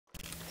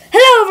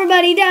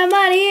everybody,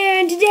 Downbody here,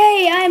 and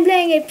today I'm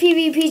playing a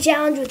PvP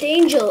challenge with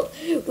Angel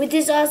with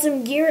this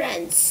awesome gear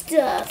and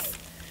stuff.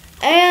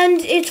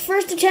 And it's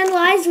first to 10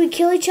 lives, we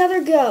kill each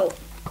other, go.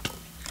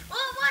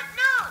 Oh, what?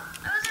 No!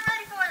 I wasn't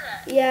ready for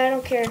that. Yeah, I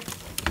don't care.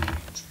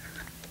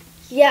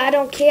 Yeah, I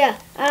don't care.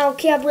 I don't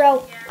care,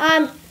 bro.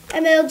 I'm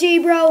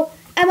MLG, bro.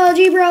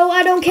 MLG, bro.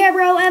 I don't care,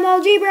 bro.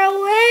 MLG,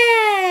 bro.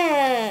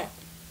 Yeah.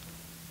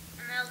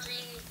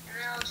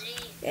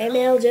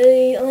 MLG.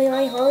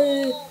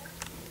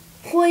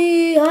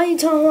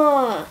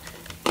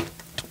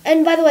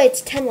 And by the way,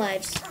 it's 10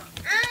 lives.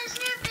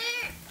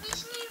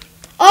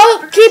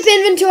 Oh, keep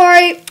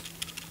inventory.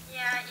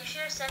 Yeah, you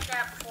should have said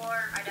that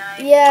before I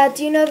died. Yeah,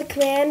 do you know the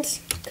command?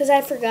 Because I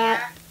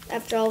forgot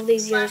after all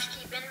these years.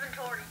 / keep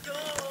inventory.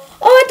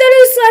 Oh, I thought it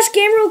was /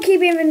 game rule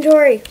keep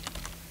inventory.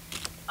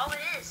 Oh, it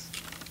is.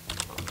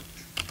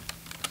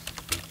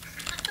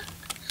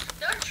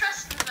 Don't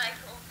trust me,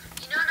 Michael.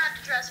 You know not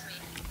to trust me.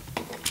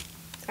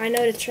 I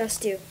know to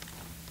trust you.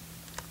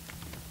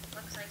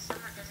 Looks like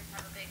someone doesn't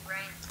have a big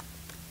brain.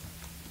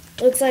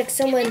 Looks like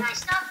someone... Give me my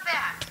stuff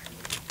back.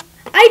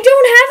 I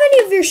don't have any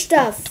of your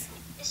stuff.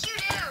 Yes, you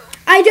do.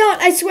 I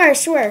don't. I swear.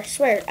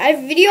 I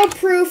have video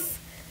proof.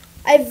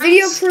 I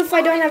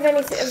don't have any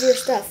of your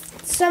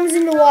stuff. Some's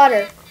in the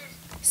water.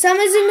 Some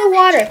is in the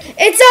water.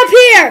 It's up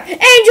here.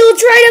 Angel,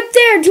 it's right up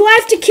there. Do I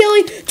have to kill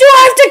you? Do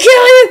I have to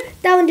kill you?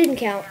 That one didn't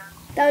count.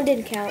 That one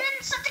didn't count. You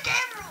didn't set the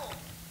game rule.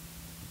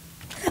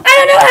 I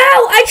don't know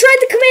how. I tried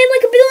the command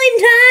like a billion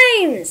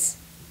times.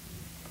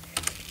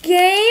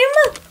 Game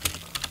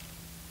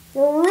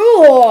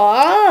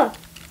rule.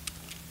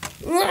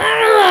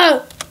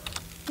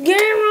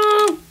 Game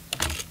rule.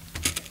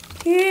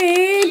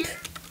 Keep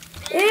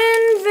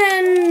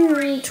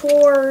inventory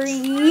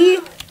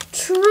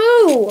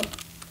true.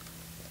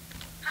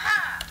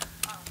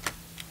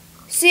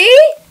 See?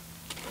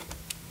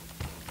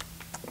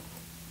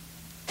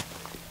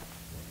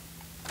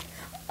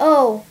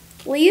 Oh,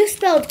 well, you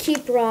spelled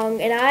keep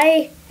wrong, and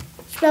I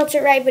spelled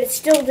it right, but it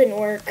still didn't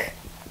work.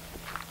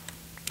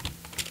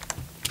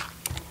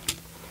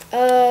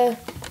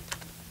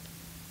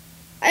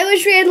 I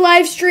wish we had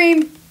live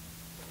stream.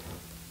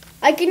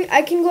 I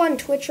can go on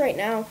Twitch right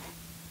now.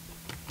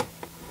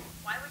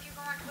 Why would you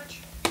go on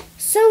Twitch?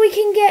 So we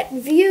can get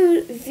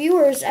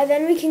viewers, and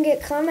then we can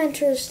get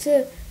commenters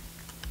to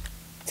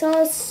tell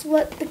us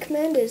what the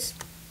command is.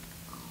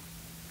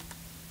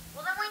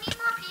 Well, then we need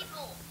more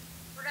people.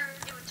 We're going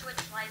to do a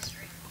Twitch live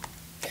stream.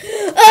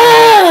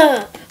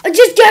 Ah! I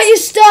just got your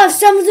stuff.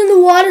 Someone's in the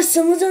water,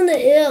 someone's on the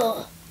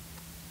hill.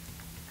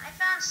 I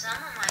found some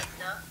of my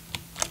stuff.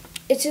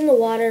 It's in the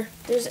water.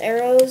 There's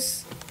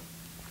arrows.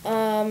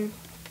 There's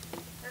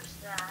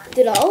that.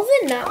 Did all of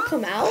it not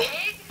come out?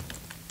 Pig?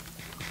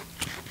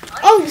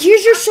 Oh,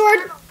 here's your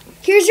sword.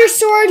 Here's your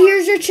sword.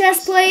 Here's your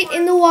chest plate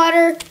in the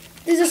water.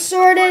 There's a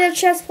sword and a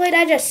chest plate.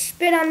 I just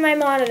spit on my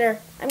monitor.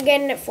 I'm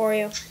getting it for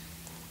you.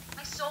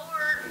 My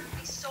sword,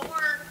 my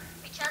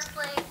chest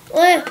plate.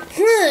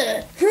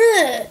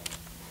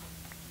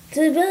 To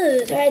the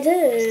boots, right I still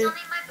there. need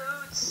my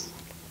boots.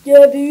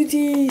 Your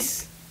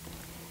booties.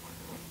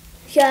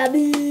 Your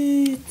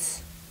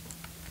boots.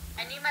 I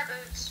need my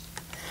boots.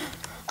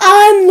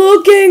 I'm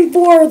looking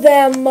for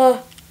them. Do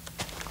I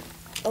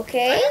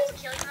Okay. have to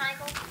kill you,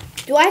 Michael?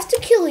 Do I have to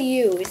kill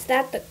you?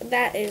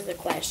 That is the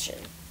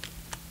question.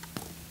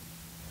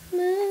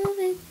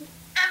 Moving.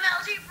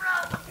 MLG, bro.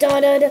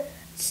 Da.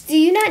 Do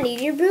you not need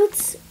your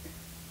boots?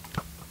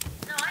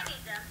 No, I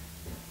need them.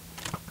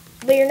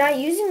 But you're not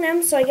using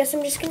them, so I guess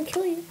I'm just gonna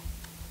kill you.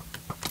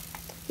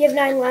 You have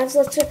 9 lives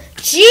left.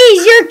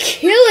 Jeez, you're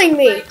killing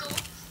me. Michael.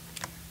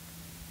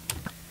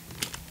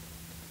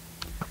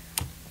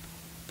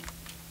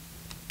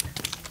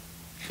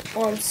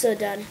 Oh, I'm so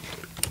done.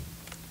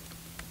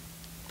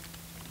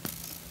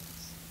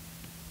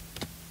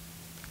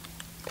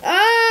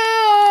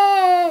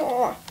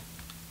 Oh!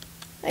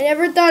 I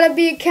never thought I'd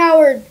be a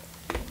coward.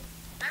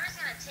 I'm just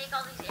going to take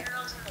all these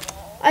arrows in the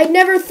wall. I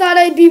never thought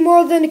I'd be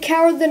more than a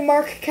coward than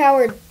Mark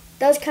Coward.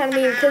 That was kind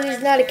of mean because he's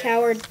not a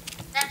coward.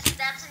 That's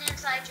an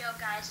inside joke,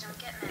 guys. Don't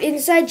get mad.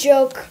 Inside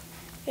joke.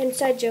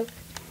 Inside joke.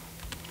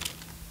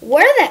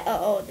 Where the...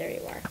 Oh, there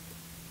you are.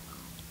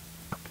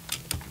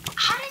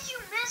 How did you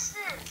miss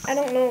this? I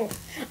don't know.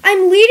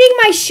 I'm leading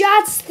my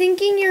shots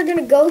thinking you're going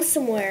to go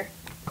somewhere.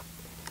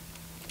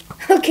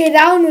 Okay,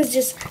 that one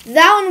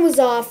was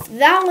off.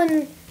 That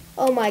one,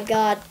 oh my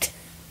god.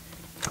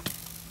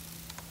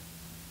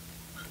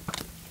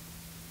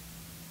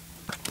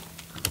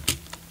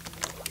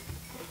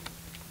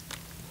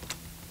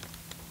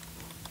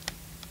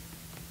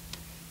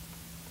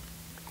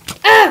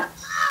 Ah!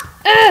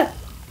 Ah!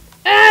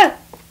 Ah!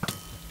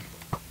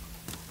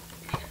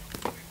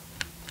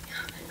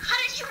 How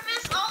did you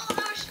miss all of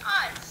those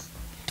shots?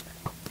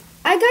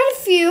 I got a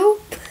few.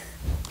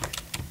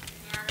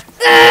 Yeah, that's...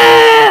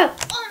 Ah!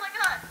 Oh my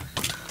god!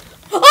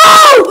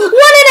 Oh!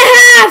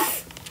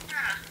 1.5!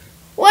 Ah.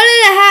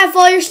 1.5.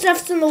 All your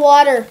stuff's in the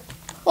water.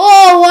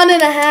 Oh,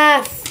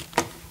 1.5.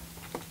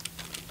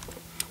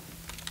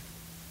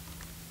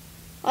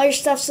 All your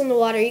stuff's in the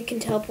water. You can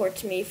teleport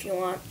to me if you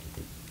want.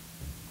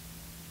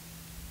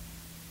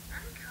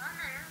 I'm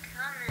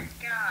coming,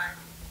 God.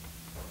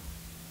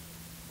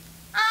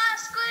 Ah,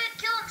 squid,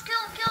 kill him,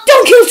 kill him, kill him.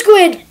 Don't kill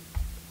squid!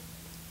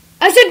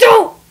 I said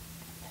don't!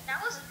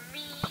 That was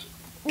me.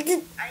 I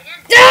didn't.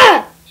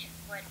 Ah!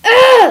 What? I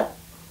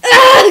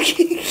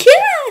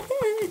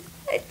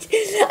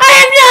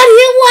have not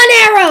hit one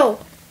arrow!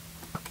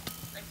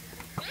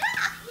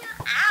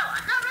 Ow,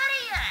 I'm not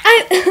ready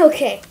yet.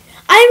 Okay.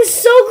 I'm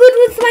so good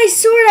with my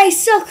sword. I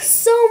suck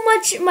so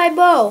much at my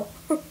bow.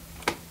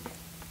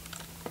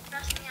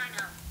 Trust me, I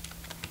know.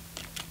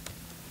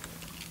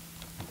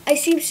 I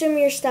see some of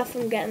your stuff.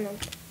 I'm getting them.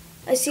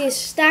 I see a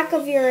stack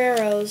of your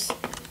arrows.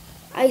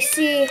 I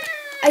see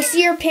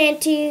your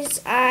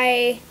panties.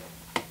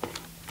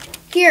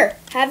 Here,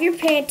 have your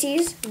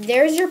panties.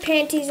 There's your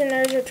panties, and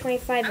there's your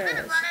 25 I'm gonna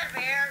arrows. run out of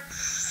air.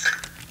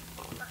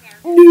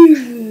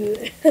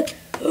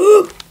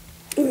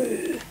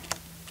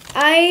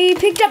 I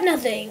picked up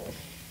nothing.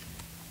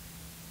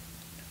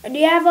 Do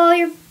you have all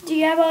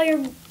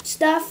your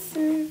stuff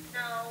and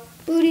No.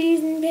 booties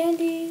and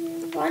panties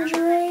and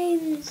lingerie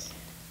and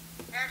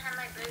I don't have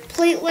my boots.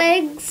 plate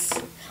legs?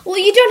 Well,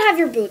 you don't have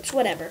your boots.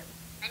 Whatever.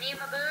 I need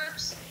my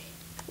boobs.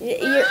 Your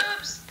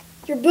Boobs.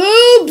 your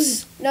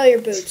boobs. No,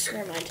 your boots.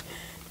 Never mind.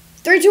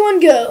 3, 2, 1,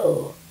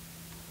 go.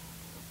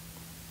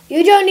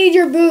 You don't need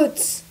your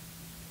boots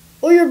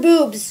or your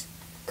boobs,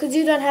 cause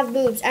you don't have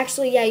boobs.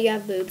 Actually, yeah, you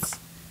have boobs.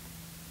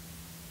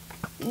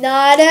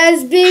 Not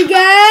as big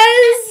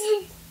as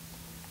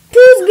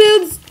Pooh's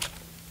boobs.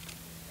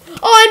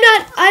 Oh,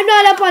 I'm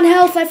not up on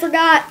health. I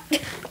forgot.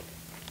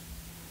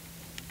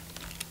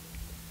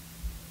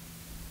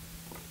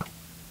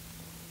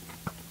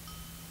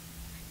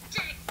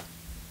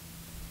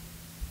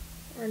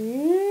 We're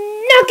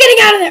not getting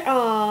out of there.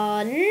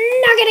 Oh,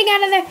 not getting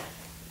out of there.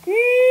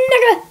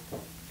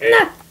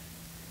 No.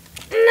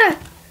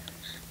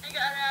 I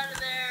got out of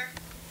there.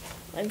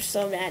 I'm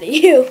so mad at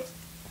you.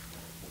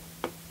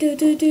 I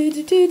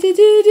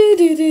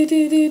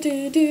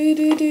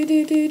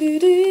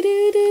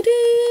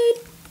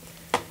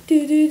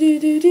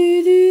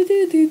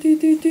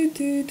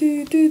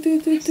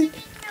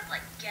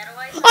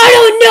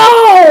don't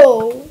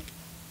know.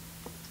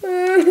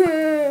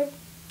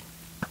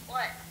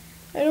 What?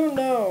 I don't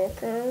know.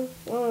 Okay.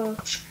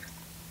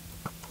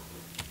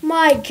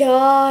 My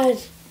God.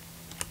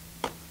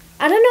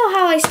 I don't know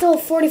how I still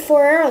have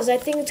 44 arrows. I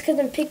think it's because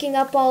I'm picking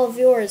up all of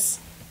yours.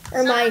 Or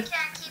Someone my.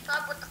 can't keep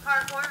up with the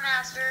parkour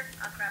master.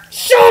 Oh, crap.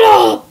 Shut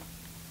up!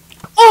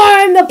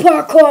 I'm the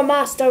parkour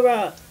master.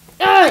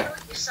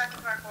 You suck at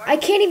parkour. I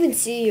can't even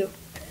see you.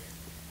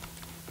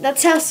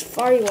 That's how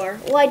far you are.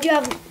 Well, I do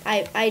have.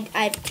 I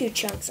have 2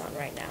 chunks on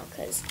right now,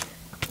 cause.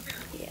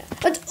 Yeah.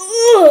 But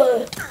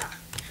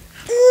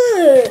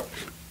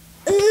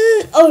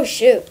oh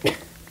shoot.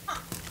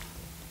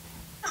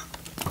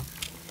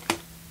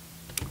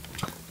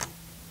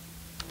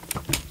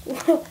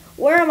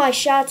 Where are my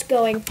shots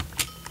going?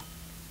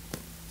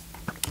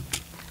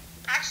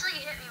 Actually,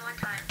 you hit me one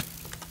time.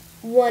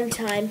 One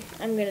time.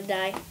 I'm gonna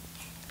die.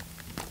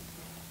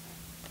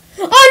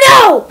 Oh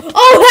no!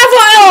 Oh, have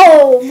I?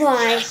 Oh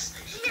my. Yes!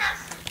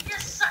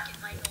 Yes! Suck it,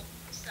 Michael.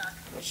 You suck.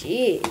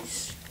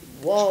 Jeez.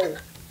 Whoa.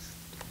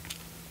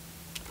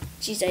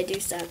 Jeez, I do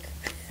suck.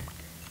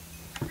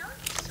 I know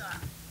you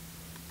suck.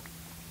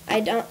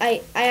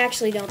 I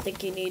actually don't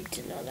think you need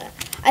to know that.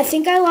 I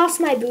think I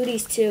lost my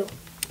booties too.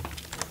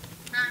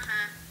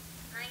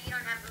 You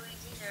don't have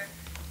booties either.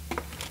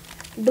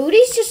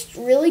 Booties just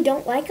really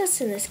don't like us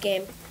in this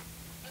game.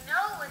 I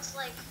know, it's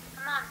like,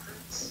 come on,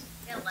 boots.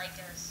 They don't like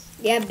us.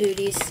 Yeah,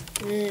 booties.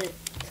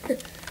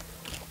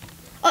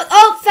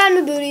 Oh, found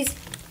my booties.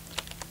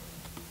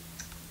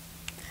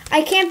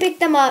 I can't pick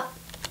them up.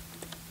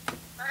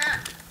 Why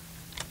not?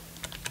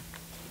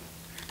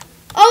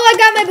 Oh, I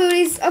got my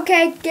booties.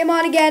 Okay, game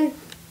on again.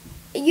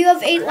 You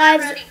have 8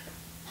 lives. Ready.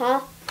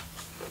 Huh?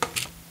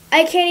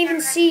 I can't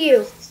even see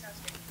you.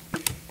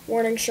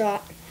 Warning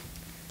shot.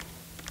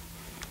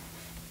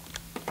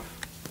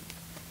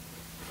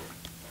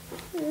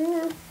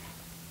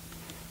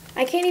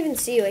 I can't even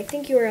see you. I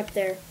think you were up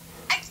there.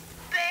 I can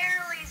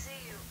barely see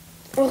you.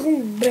 I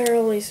can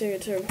barely see you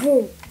too.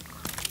 Boom.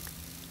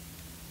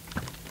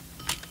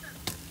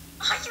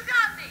 Oh, you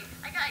got me.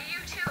 I got you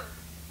too.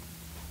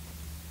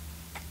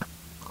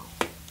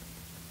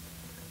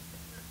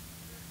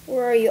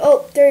 Where are you?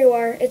 Oh, there you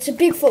are. It's a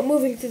Bigfoot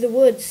moving through the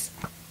woods.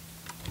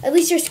 At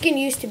least your skin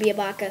used to be a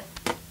baka.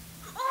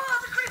 Oh,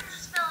 the creeper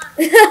just fell out.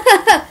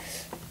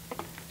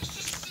 Did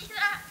you see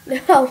that?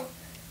 No.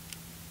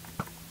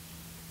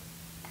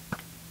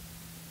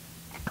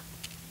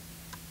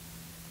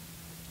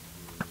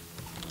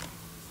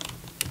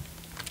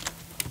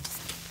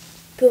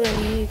 Come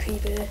on, you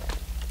creeper.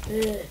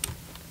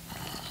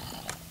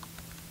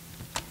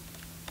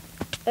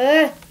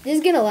 This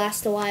is gonna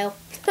last a while.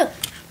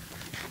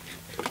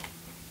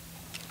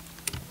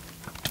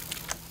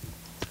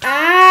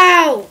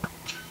 Ow!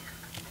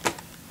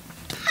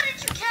 How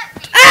did you get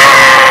me?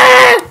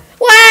 Ah!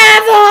 What a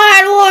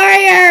hard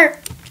warrior!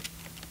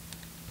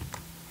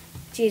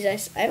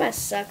 Jeez, I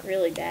must suck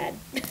really bad.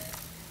 Either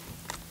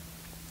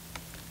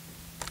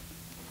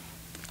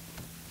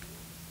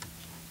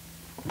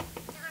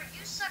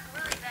you suck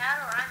really bad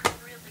or I'm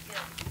really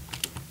good.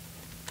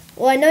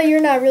 Well, I know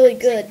you're not really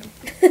good.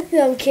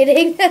 No, I'm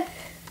kidding.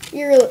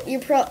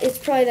 It's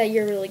probably that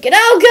you're really good.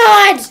 Oh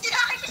God! Did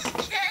I just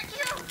get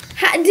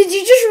you? Did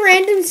you just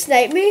random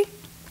snipe me?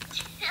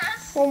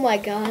 Yes. Oh my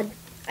God!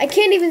 I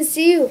can't even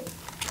see you.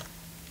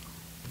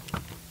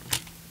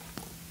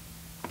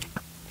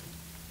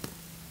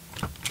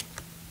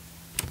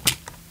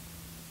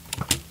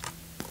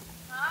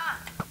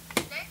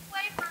 Stay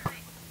away from me.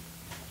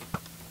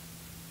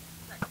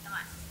 Good, come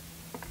on.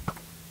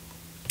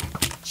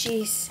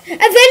 Jeez. And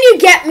then you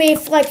get me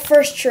like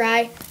first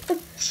try.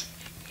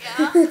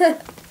 Yeah.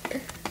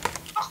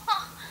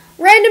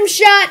 Random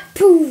shot.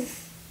 Poof.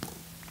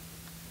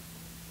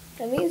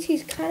 That means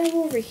he's kind of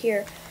over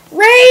here.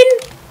 Rain!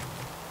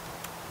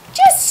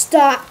 Just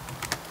stop.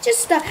 Just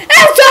stop.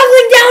 Oh,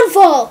 toppling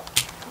downfall!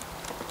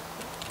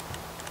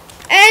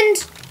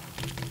 And...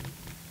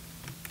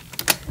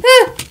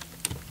 Ah.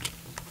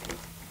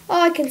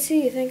 Oh, I can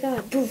see you, thank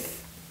God.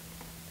 Boof.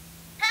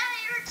 Hey,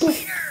 you're a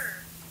cheater.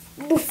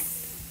 Boof.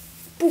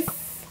 Boof.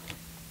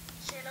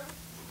 Shit him.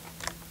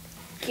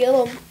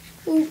 Kill him.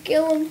 Ooh,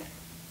 kill him.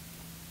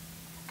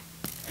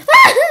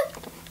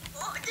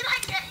 Oh, did I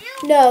get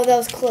you? No, that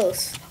was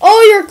close.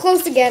 Oh, you're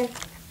close again.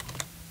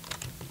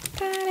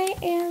 Party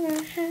in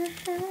the house.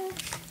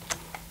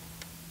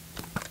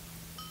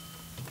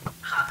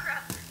 Oh,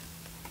 crap.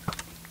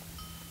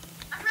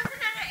 I'm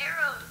running out of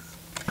arrows.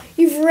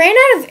 You've ran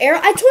out of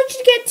arrows? I told you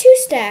to get 2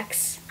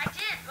 stacks. I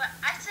did, but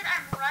I said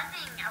I'm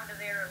running out of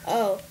arrows.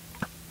 Oh.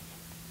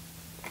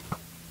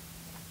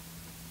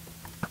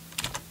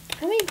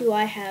 How many do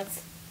I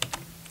have?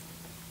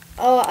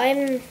 Oh, I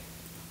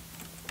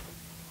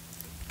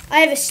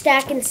have a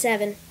stack and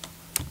 7.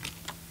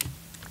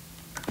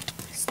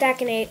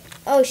 Stack and 8.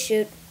 Oh,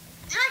 shoot.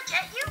 Did I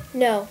get you?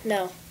 No,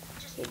 no.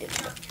 Just You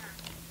didn't.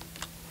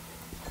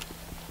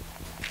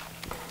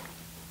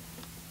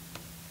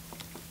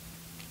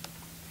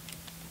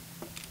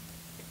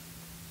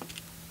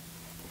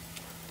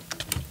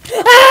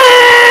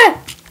 Ah!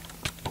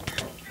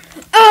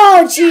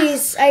 Oh,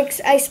 jeez. I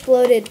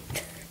exploded.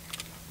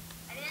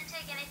 I didn't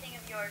take anything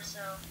of yours,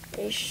 so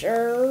Are you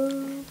sure?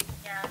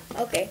 yeah.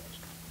 Okay.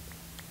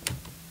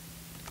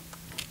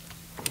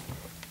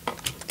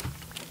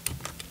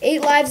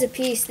 Eight lives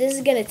apiece. This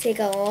is gonna take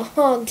a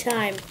long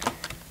time.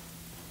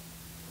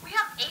 We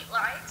have 8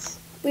 lives.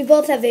 We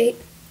both have 8.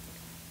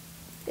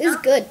 This is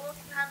good. Cool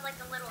if you had like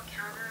a little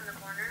counter in the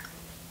corner.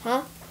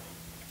 Huh?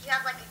 If you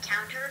had like a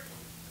counter.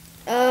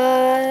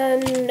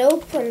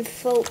 Nope,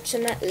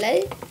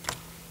 unfortunately.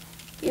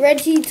 You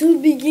ready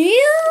to begin?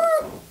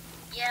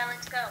 Yeah,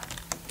 let's go.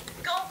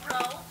 Go, bro.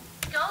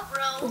 Go,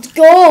 bro. Let's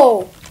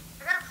go.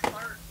 I gotta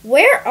flirt.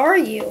 Where are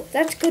you?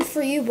 That's good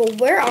for you, but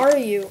where are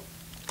you?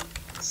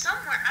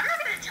 Somewhere. I'm not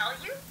gonna tell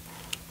you.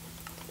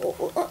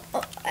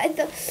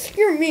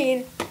 You're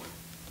mean.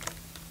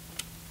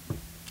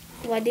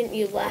 Why didn't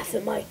you laugh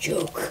at my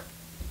joke?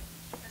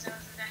 Because I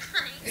wasn't that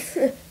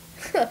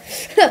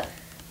funny.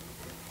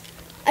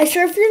 I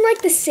sure if you're in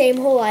like the same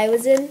hole I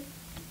was in.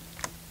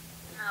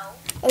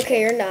 No.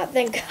 Okay, you're not.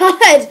 Thank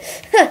God.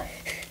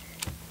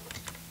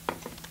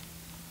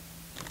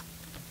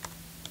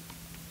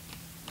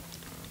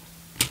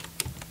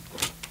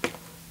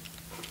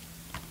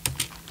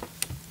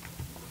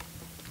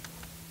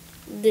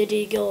 Did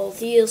he go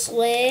this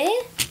way?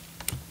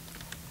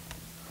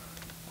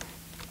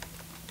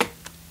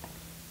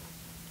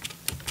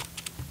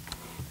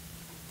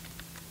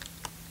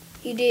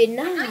 He did I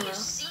know you not.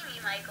 see me,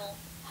 Michael.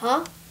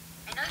 Huh?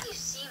 I know you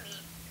see me.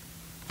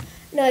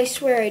 No, I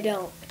swear I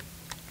don't.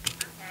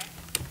 Okay.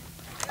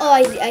 Oh,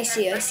 I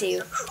see you. I see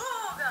you.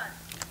 Oh, God.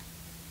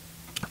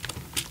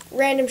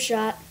 Random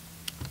shot.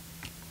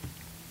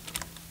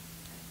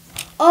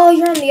 Oh,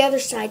 you're on the other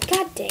side.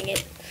 God dang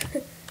it.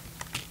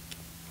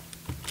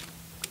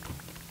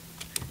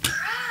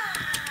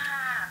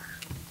 Crap.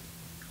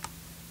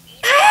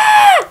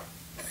 Ah!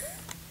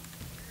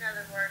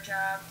 Another word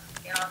job.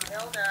 Y'all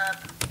build up.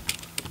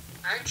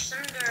 Punch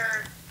some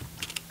dirt.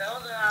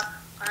 Build up.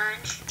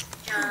 Punch.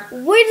 Jump.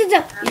 Where did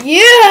the...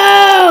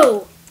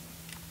 You!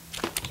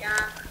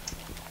 Jump.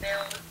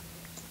 Build.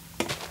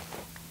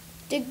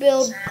 Dig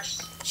build. Smash.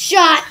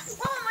 Shot.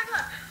 Oh my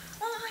god.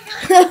 Oh my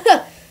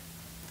god.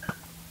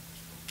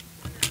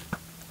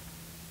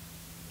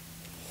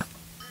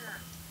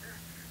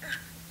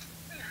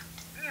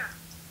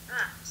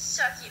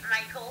 Suck it,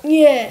 Michael.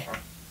 Yeah.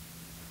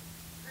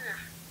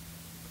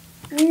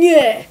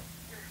 Yeah.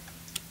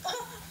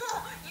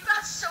 Oh, you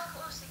got so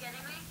close to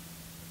getting me.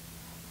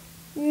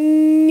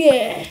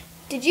 Yeah.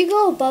 Did you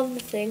go above the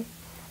thing?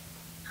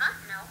 Huh?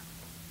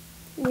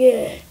 No.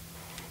 Yeah.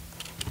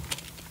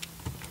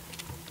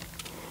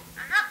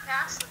 I'm not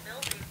past the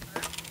building,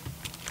 but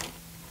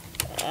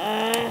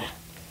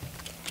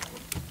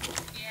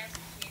yes,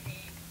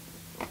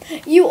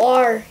 kidding. You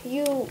are.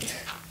 You... I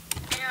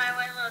know I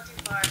went a little too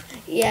far.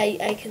 Yeah,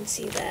 I can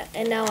see that.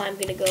 And now I'm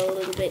going to go a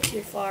little bit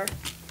too far.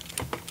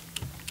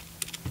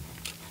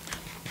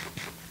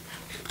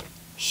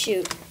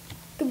 Shoot.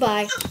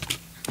 Goodbye.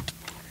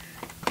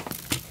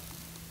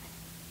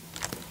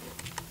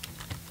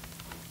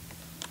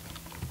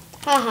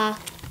 Haha.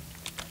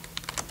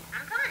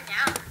 I'm coming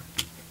down.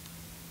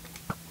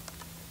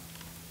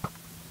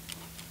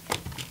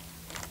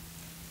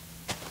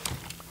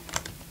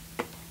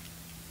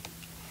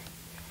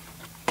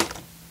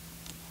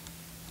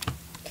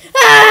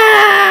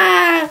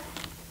 Ah!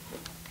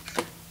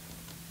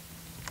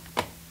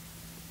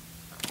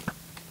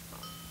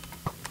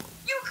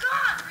 You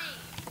got me!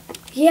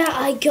 Yeah,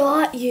 I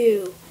got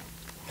you.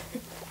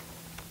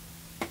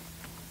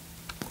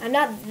 I'm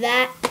not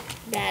that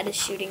bad at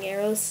shooting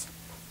arrows.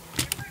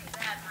 You're pretty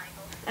bad,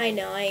 Michael. I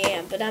know I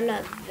am, but I'm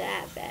not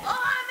that bad.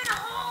 Oh, I'm in a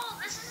hole!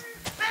 This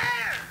isn't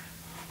fair!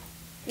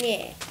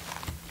 Yeah.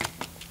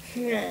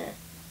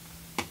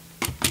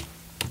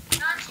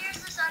 No, I'm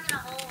seriously stuck in a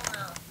hole,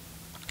 though.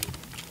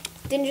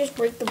 Didn't just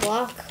break the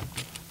block.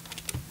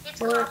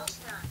 It's Or-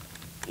 cobblestone.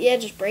 Yeah,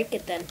 just break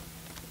it then.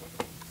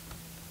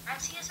 I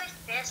see this like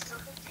this, so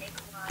it'll take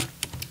a while.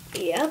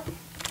 Yep.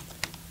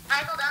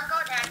 Michael, don't go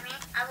attack me.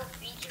 I will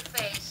beat your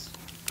face.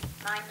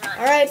 My nuts.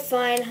 Alright,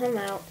 fine. I'm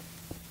out.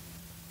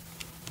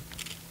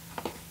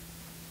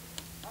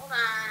 Hold on,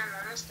 I'm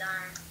almost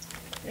done.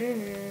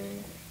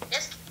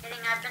 Just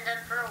kidding, I've been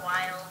done for a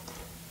while.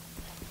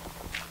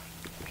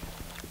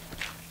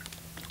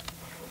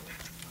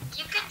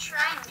 You can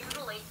try and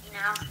mutilate me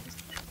now.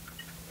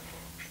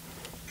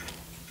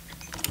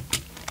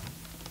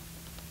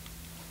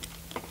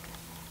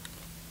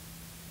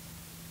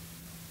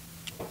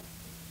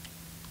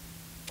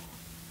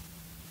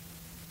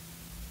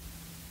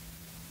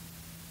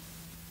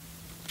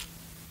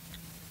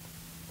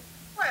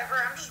 Whatever,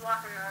 I'm just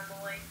walking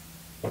normally.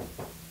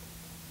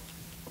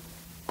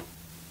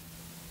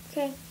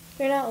 Okay.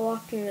 You're not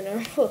walking the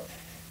normal.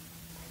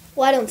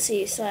 Well, I don't see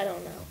you, so I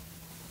don't know.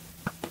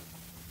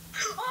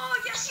 Oh,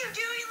 yes you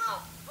do, you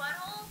little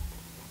butthole.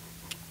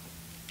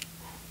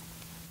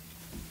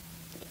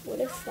 What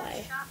if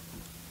I...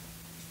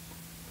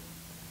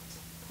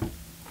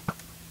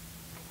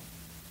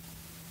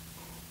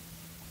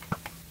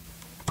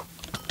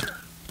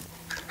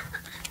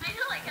 I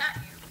know I got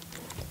you.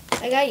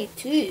 I got you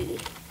too.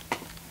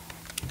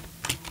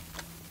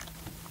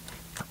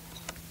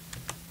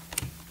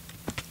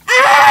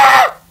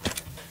 Ah!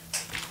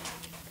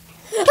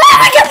 Oh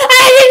my god! I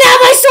didn't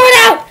have my sword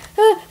out!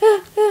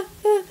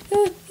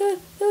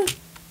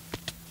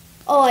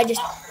 Oh, I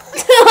just...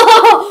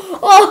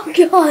 Oh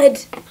god!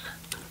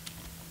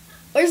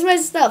 Where's my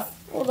stuff?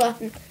 Hold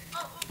on.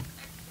 Oh,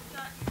 I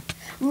got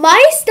you.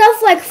 My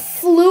stuff like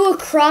flew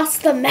across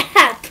the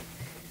map.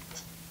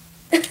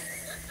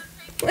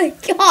 My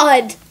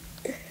god.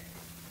 I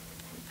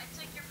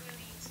took your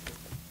booties.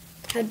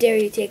 How dare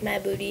you take my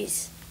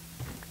booties?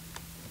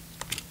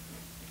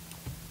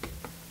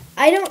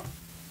 I don't...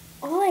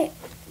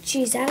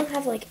 Jeez, I don't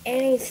have like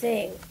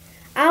anything.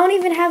 I don't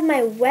even have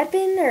my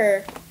weapon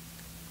or...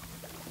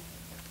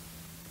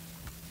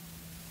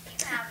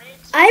 You have it.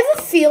 I have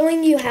a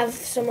feeling you have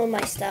some of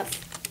my stuff.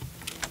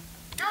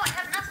 No, I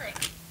have nothing.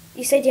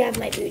 You said you have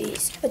my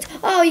booties. But,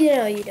 oh, you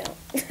know you don't.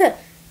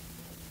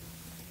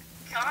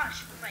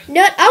 Gosh, my...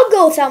 No, I'll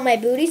go without my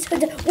booties.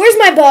 Where's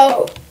my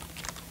bow?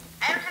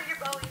 I don't have your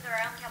bow either.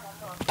 I only have one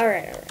bow.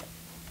 Alright.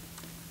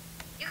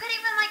 You could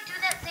even like do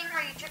that thing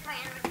where you check my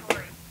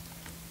inventory.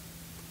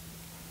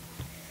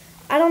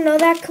 I don't know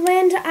that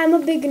command. I'm a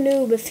big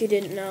noob if you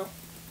didn't know.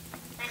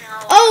 I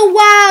know. Oh,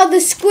 wow, the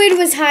squid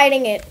was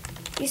hiding it.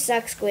 You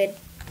suck, squid.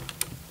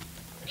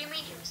 What do you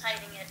mean he was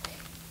hiding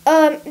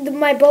it?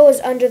 My bow is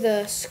under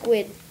the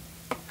squid.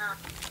 Oh.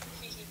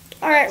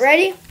 Alright,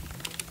 ready?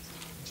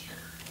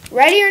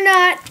 Ready or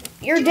not,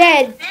 you're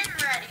dead. Been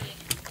ready.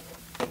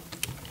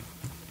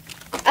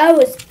 I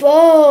was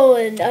bow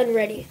and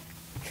unready.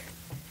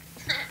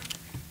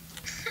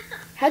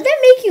 How'd that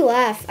make you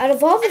laugh? Out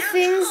of all the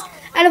things,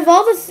 out of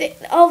all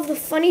the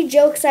funny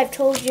jokes I've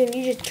told you and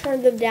you just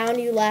turned them down,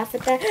 you laugh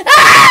at that.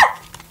 Ah!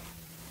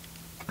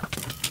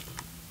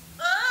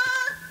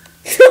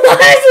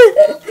 What?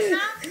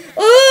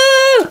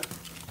 Oh!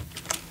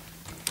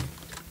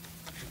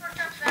 Worked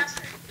out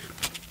faster.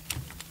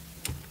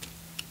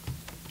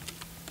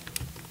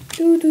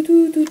 Do, do,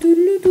 do, do, do,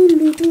 do, do,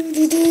 do, do,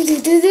 do, do,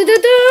 do, do, do,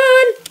 do.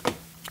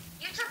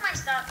 You took my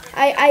stuff. Didn't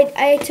you?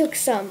 I took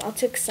some. I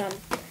took some.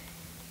 No,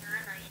 I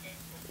know you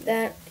did.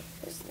 That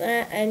is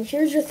that, and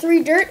here's your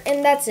 3 dirt,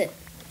 and that's it.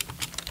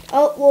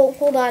 Oh, well,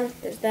 hold on.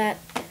 There's that.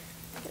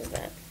 There's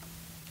that.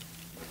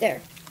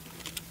 There.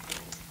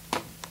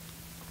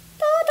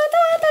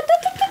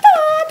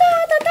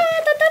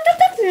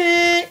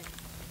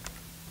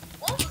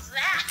 What was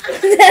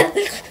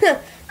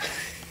that?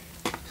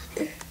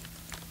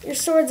 Your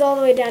sword's all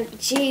the way down.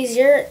 Jeez,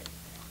 your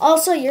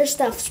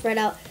stuff spread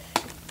out.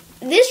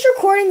 This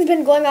recording's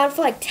been going on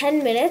for like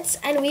 10 minutes,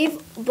 and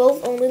we've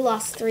both only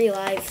lost 3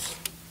 lives.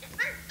 It's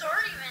been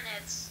 30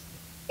 minutes.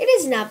 It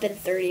has not been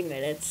 30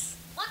 minutes.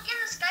 Look in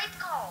the Skype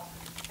call.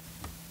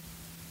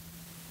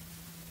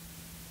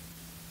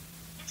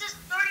 It says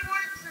 30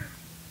 minutes and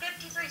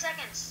 53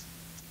 seconds.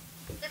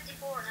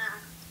 54 now.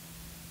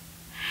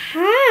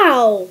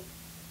 How?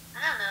 I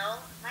don't know.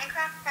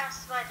 Minecraft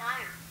passes by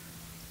time.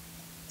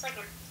 It's like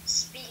a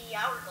speedy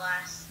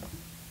hourglass.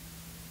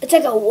 It's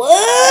like a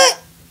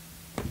what?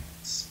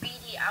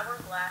 Speedy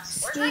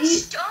hourglass. Where's my Speedy?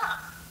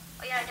 stuff?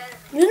 Oh yeah, I did.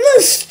 There's no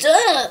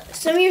stuff.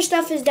 Some of your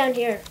stuff is down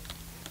here.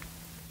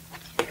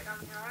 Pick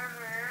up the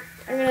armor.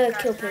 I'm gonna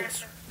Got kill tonight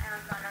pigs. I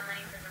haven't got no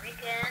money for the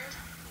weekend.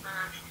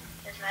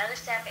 There's my other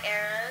stack of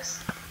arrows.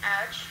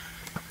 Ouch.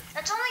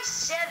 That's only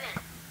 7.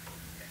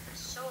 There's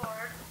a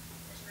sword.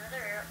 There's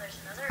another arrow. There's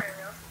another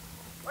arrow.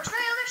 Where's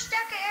my other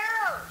stack of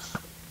arrows?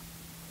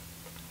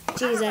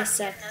 Jeez, I'm I about to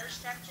suck. get another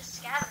stack just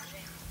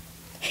scavenging.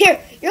 Here,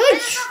 you're Hey,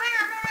 like. there's no bear.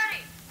 I'm not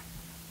ready.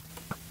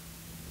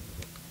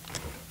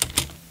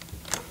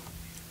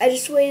 I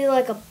just wasted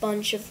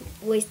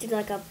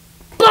like a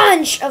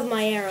bunch of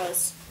my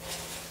arrows.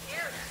 Dude,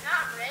 I'm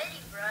not ready,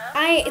 bro.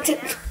 I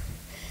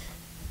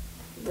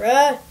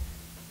bruh.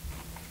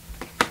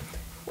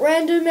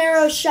 Random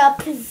arrow shot.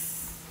 Poof.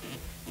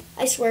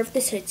 I swear if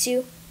this hits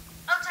you.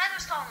 Oh,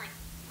 Tyler's calling.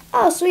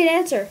 Oh, sweet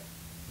answer.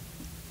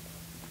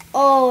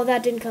 Oh,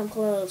 that didn't come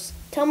close.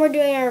 Tell him we're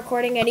doing a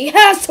recording and he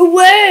has to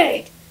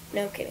wait.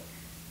 No, I'm kidding.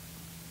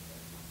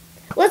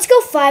 Let's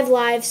go 5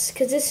 lives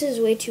because this is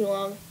way too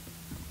long.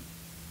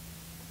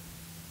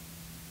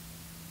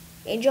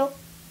 Angel?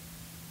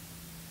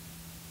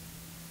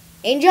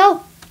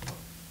 Angel?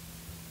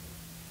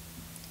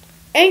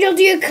 Angel,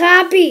 do you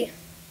copy?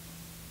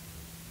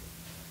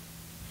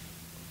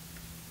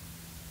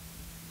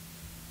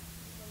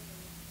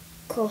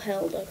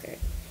 Co-held, okay.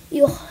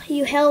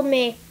 You held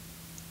me.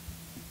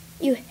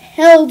 You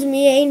held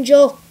me,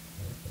 Angel.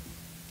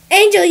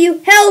 Angel,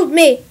 you held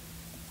me.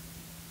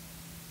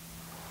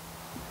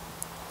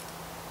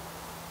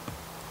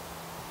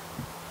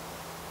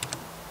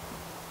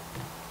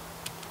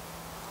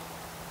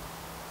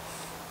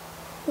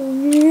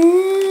 When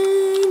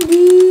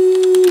did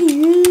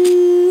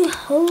you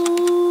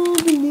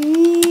hold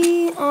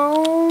me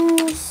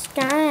on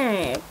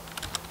Skype?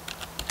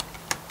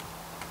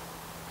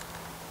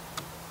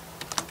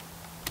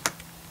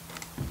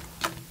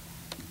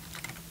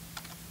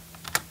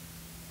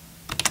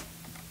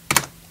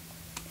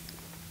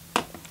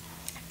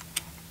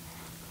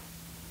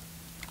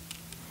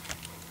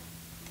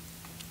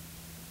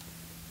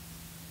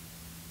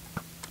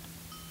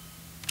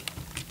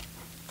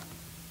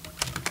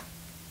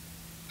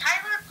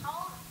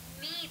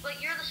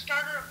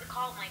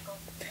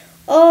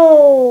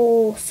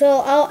 Oh,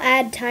 so I'll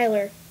add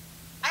Tyler.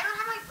 I don't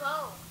have my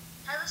bow.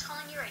 Tyler's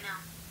calling you right now.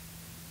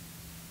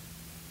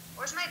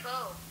 Where's my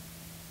bow?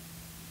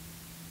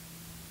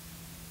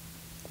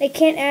 I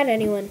can't add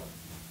anyone.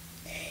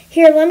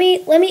 Here, let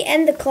me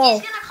end the call.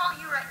 He's gonna call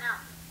you right now.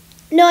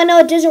 No,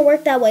 it doesn't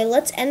work that way.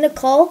 Let's end the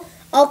call.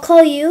 I'll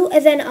call you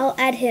and then I'll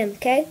add him,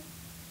 okay?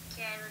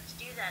 Okay, let's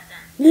do that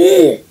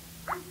then.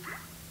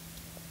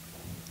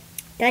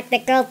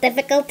 Technical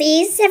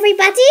difficulties,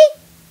 everybody?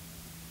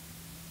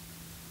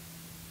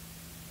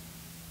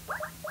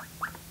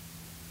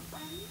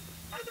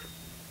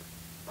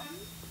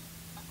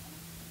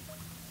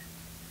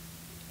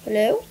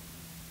 Hello?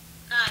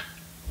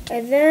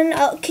 And then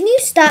can you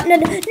stop?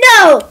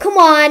 No, come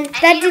on.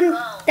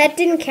 That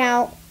didn't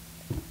count.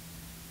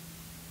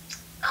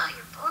 Oh,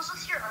 your bow's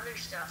with your other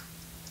stuff.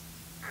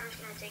 I'm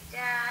just gonna take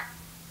that.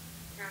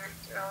 And I'm gonna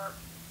throw up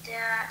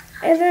that.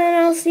 And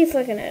then I'll see if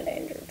I can add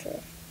Andrew too.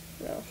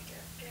 No.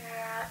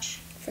 That.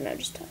 For now,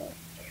 just Tyler.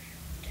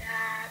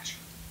 That.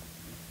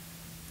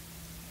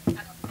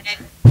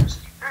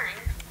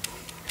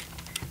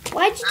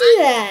 Why'd you do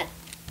that?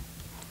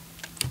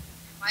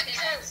 Why did it?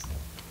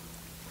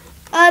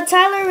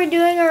 Tyler, we're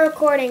doing a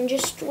recording.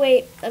 Just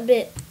wait a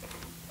bit.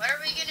 What are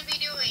we going to be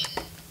doing?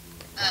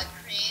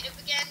 Creative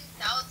again?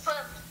 That was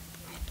fun.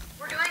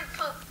 We're doing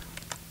poop.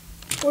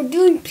 We're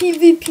doing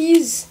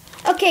PvPs.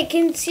 Okay,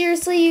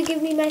 seriously you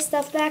give me my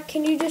stuff back?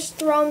 Can you just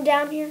throw them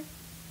down here?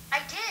 I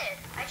did.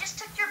 I just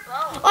took your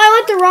bow. Oh, I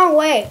went the wrong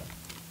way.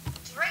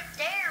 It's right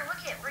there.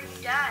 Look at where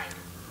you died.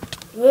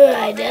 Ugh,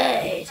 I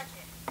died.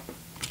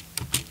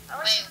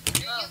 Wait,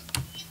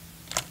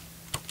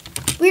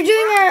 We're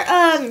doing our,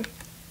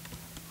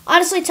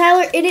 honestly,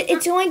 Tyler,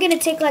 it's only going to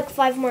take like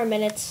 5 more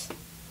minutes.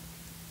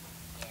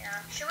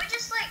 Yeah. Should we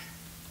just, like,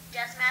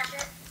 deathmatch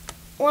it?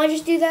 Want to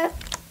just do that?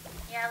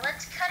 Yeah,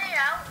 let's cut it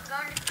out, go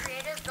into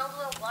creative, build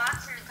little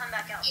blocks, and then come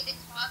back out. eat a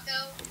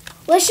taco.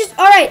 Let's just,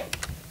 alright.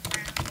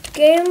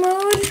 Game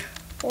mode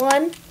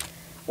 1.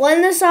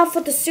 One this off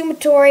with the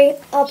summatory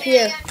up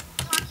here. Hey,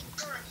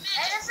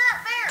 that's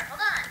not fair.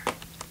 Hold on.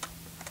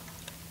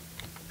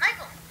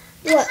 Michael.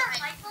 That's What? not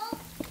Michael.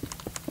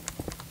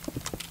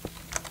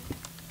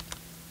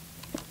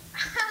 I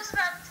was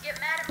about to get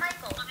mad at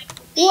Michael.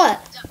 What?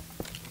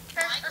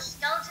 Because a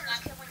skeleton is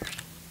killing me.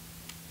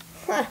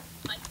 Huh.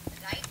 Michael the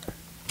diaper.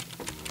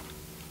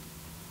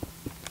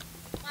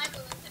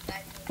 Michael is the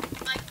diaper.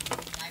 Michael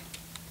is the diaper.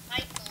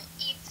 Michael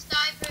eats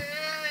diaper.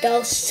 That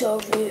was so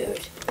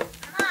rude.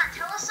 Come on,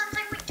 tell us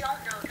something we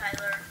don't know,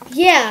 Tyler.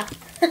 Yeah.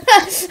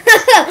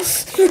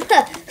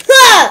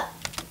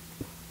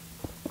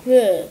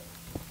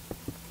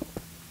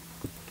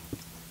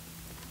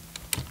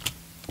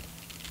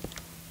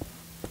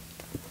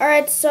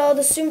 Alright, so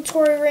the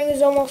Sumatory ring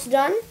is almost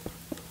done.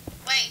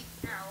 Wait,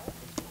 No.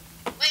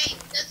 wait.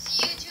 Does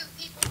YouTube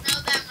people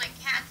know that my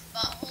cat's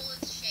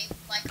butthole is shaped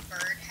like a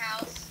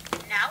birdhouse?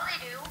 Now they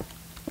do.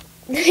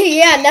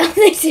 Yeah, now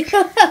they do.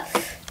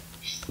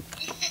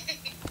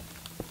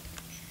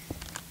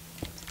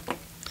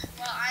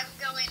 Well, I'm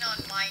going on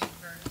mine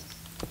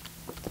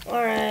first.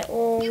 Alright,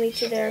 we'll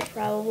meet you there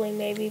probably,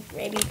 maybe,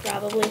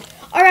 probably.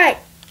 Alright,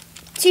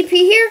 TP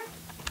here?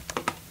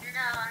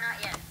 No,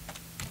 not yet.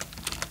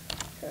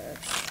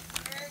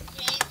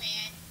 Okay,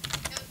 man.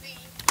 You're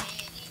being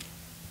petty.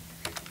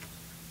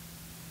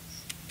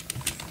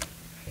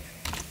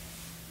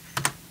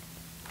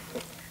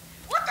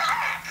 What the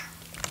heck?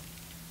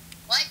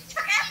 What? You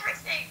took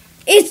everything.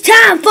 It's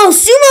time for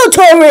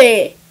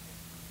Sumatory! Okay.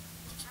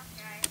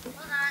 Hold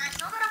on. I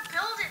still gotta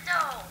build it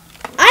though.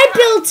 I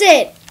built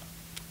it!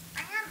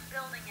 I am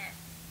building it.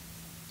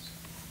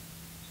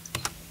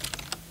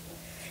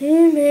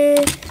 Dude,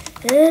 move.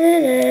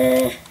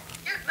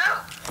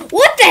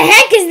 What the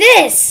heck is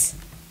this?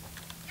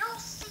 You'll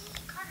see.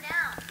 Calm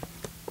down.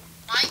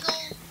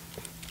 Michael,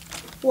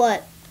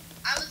 What?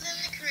 I was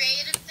in the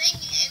creative thing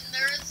and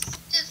there's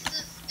just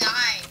this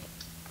guy.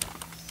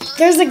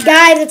 There's a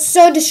guy that's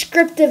so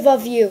descriptive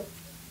of you.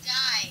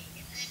 Guy.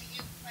 And then he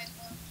was like,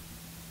 well,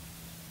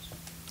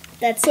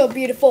 That's so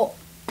beautiful.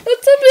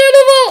 That's so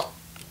beautiful!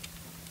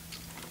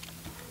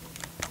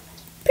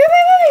 Pew,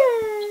 pew,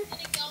 pew, I'm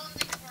gonna go in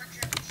the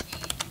torture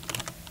machine.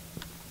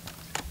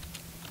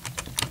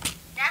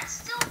 That's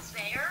still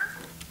there.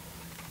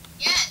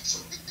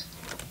 Yes.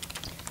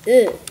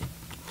 pew. Ugh.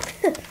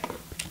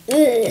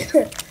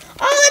 Ugh.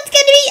 Oh, it's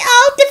gonna be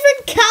all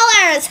different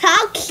colors.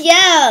 How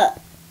cute!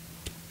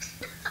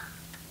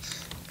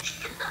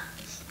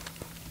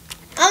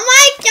 Oh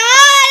my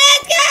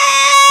god,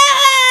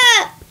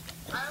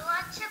 I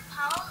like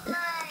Chipotle.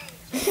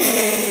 it's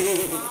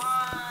good! Come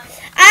on.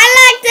 I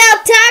like Del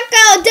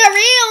Taco, the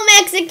real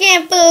Mexican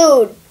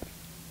food.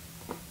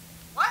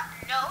 What?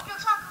 No, Del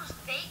Taco's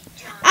fake,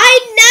 John. I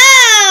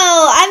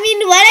know. I mean,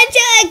 what did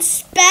you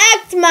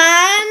expect,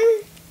 man?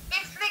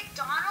 If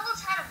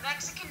McDonald's had a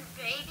Mexican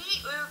baby,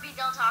 it would be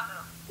Del Taco.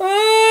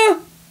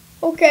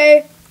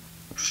 Okay.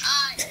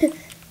 Uh,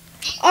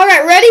 All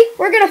right, ready?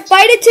 We're gonna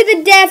fight it to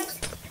the death.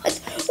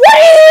 What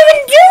are you even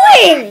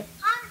doing?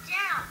 Calm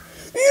down.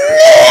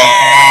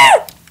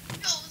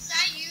 no, was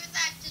that you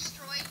that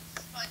destroyed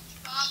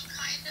SpongeBob,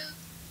 kind of?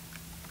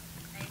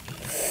 Maybe.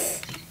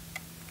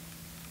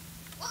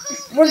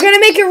 Woohoo! We're gonna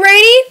make it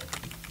rainy.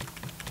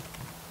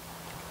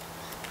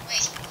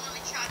 Wait, you want a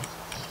chocolate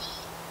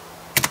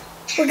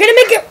weenie? We're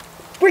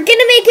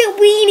gonna make it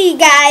weenie,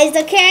 guys.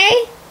 Okay?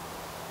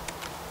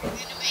 You're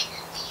gonna make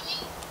a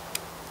weenie?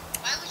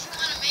 Why would you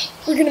want to make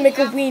one? We're gonna make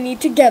a weenie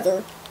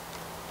together.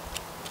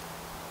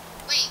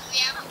 Wait, we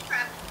haven't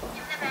prepped. Give me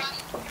the back.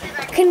 Give me the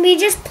back. Can we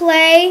just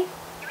play?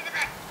 Give me the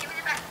back. Give me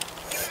the back.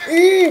 Give me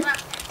Mm. the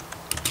back.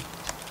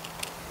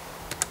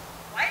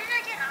 Why did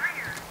I get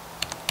iron?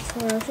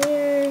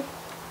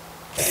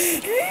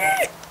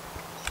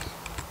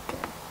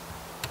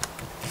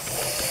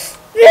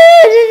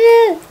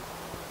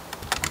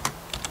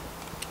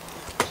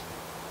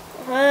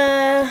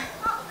 Uh,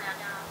 Oh, now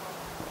down.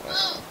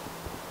 Oh,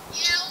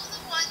 you know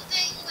the one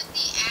thing with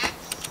the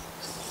axe,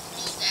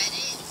 with the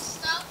edit and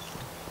stuff?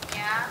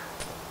 Yeah.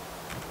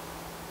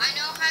 I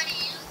know how to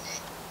use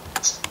it.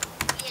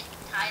 Me and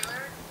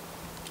Tyler.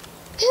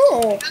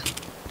 oh.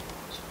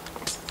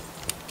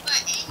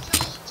 But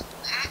Angel, to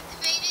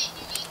activate it,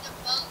 you need to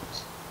vote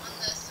on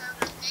the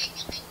server thing,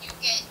 and then you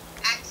get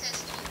access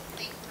to the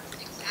thing for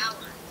 6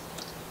 hours.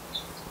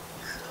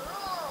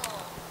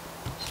 Cool.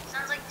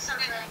 Sounds like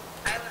something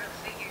I would have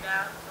figured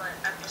out, but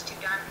I'm just too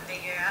dumb to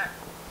figure out.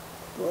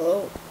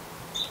 Whoa.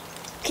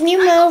 Can you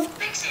Michael, move?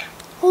 fix him.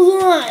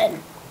 Hold on. No,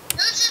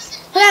 just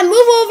Hold on,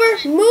 move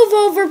over. Move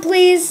over,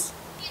 please.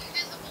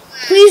 invisible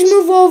man. Please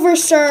move over,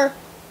 sir.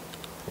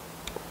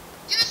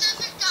 Dude, there's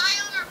a guy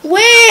on our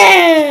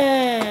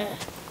Where?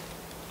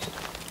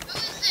 Who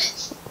is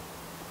this?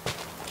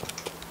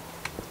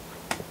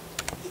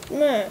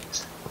 Nah.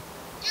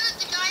 Dude,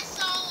 the guy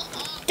saw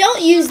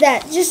Don't use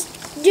that. Just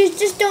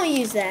don't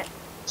use that.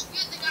 Dude,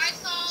 the guy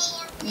saw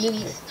all our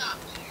weenie stuff.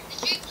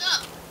 The jig's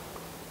up.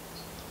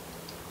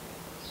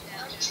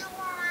 What you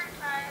want,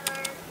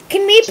 Tyler?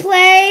 Can we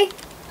play?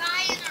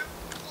 Guy in our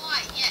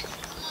plot, yes,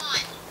 come on.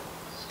 I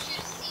want you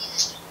to see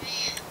this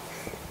man.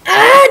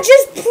 Ah,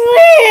 just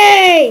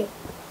play.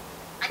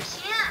 I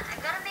can't. I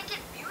gotta make it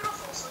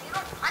beautiful so you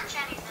don't punch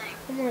anything.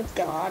 Oh my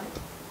god.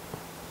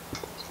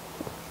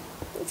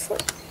 It's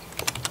like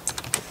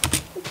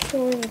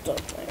killing the dog.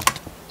 Dude,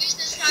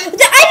 this guy. I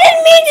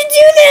didn't mean to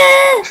do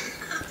that.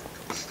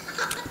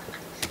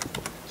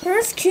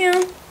 That's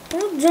cute.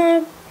 Well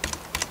done.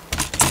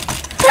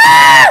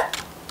 Ah!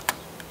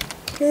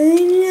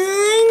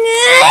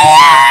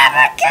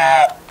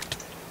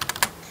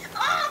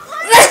 Oh,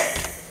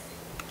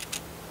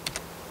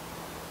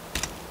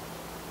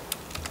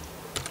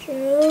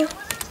 True. what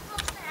wasn't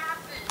supposed to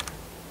happen?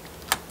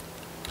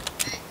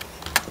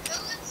 Who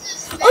is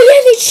this man? Oh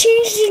yeah, they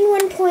changed in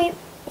 1.5.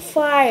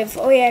 5.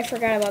 Oh yeah, I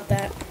forgot about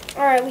that.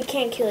 Alright, we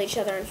can't kill each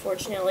other,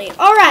 unfortunately.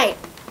 Alright,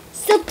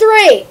 still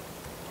 3.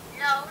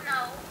 No.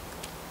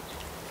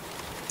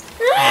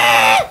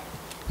 Ah!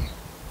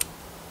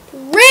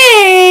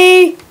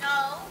 3.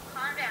 No,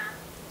 calm down.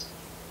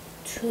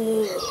 2.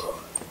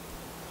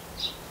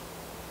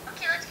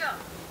 Okay, let's go.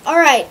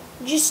 Alright,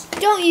 just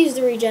don't use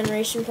the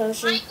regeneration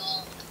potion.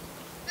 Michael,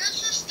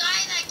 there's this guy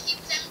that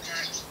keeps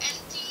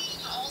emptying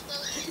all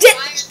those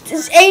wires.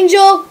 This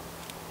Angel.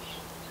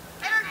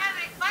 I don't have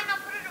it. Fine, I'll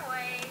put it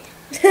away.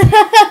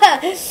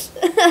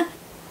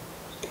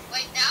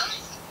 Wait, that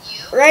was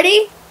you? Ready?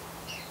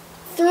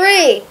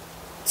 3,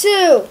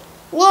 2,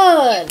 1.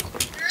 You're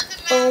the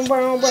Boom, master.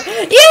 boom, boom.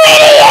 You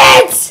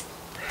idiots!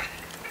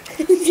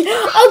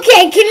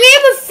 Okay, can we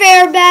have a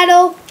fair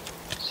battle?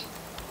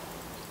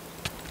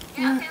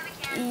 Yeah, okay, we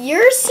can.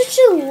 You're such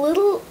a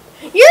little...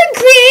 You're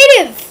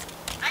creative!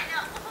 I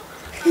know.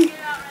 I'll get it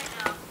out right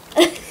now.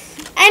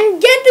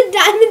 And get the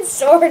diamond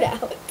sword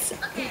out.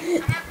 Okay,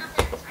 I have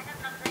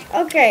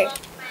nothing. Okay. Well,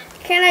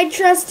 Can I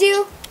trust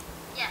you?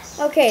 yes.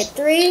 Okay,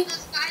 3,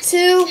 This guy's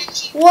 2,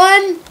 attention.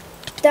 1.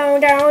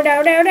 Down, down,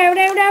 down, down, down,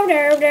 down, down,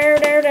 down, down,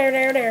 down, down,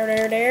 down,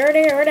 down,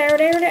 down, down,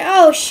 down, down.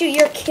 Oh shoot,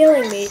 you're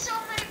killing me. There's so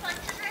many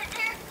punches right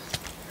there.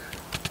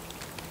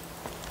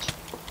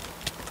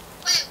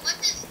 Wait, what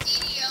does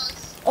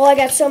DDO's? Oh, I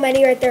got so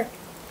many right there.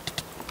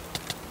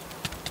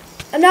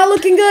 I'm not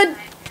looking good.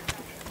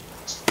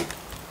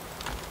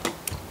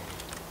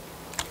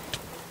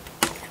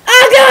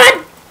 Oh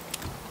god!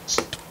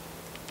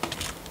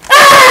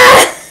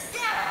 Ah!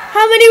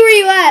 How many were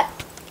you at?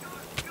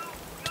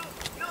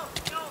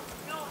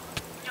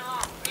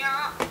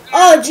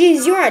 Oh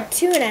jeez, you were at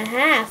 2.5.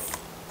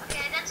 Okay,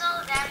 that's all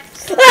of that.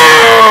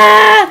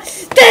 Ah!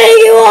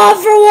 Thank you all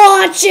for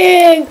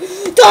watching.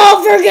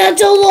 Don't forget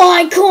to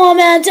like,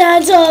 comment,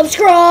 and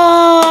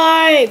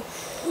subscribe.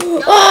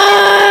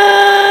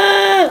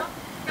 Ah!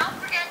 Don't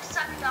forget to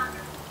suck a doctor.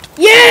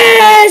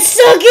 Yeah,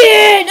 suck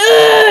it.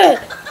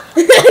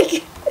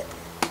 Okay.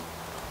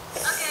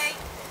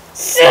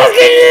 Suck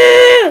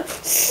it.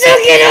 Suck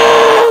it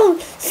all.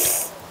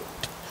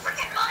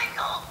 Freaking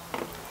Michael.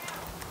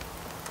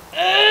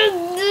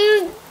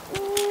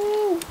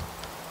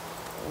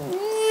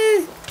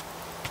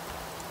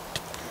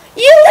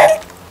 You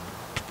little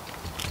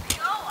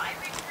No, I've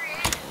been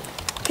creative.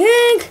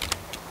 pig.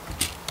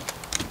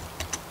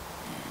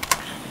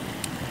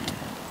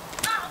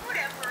 Oh,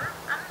 whatever.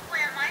 I'm gonna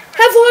play on Minecraft.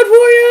 Have fun,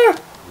 warrior.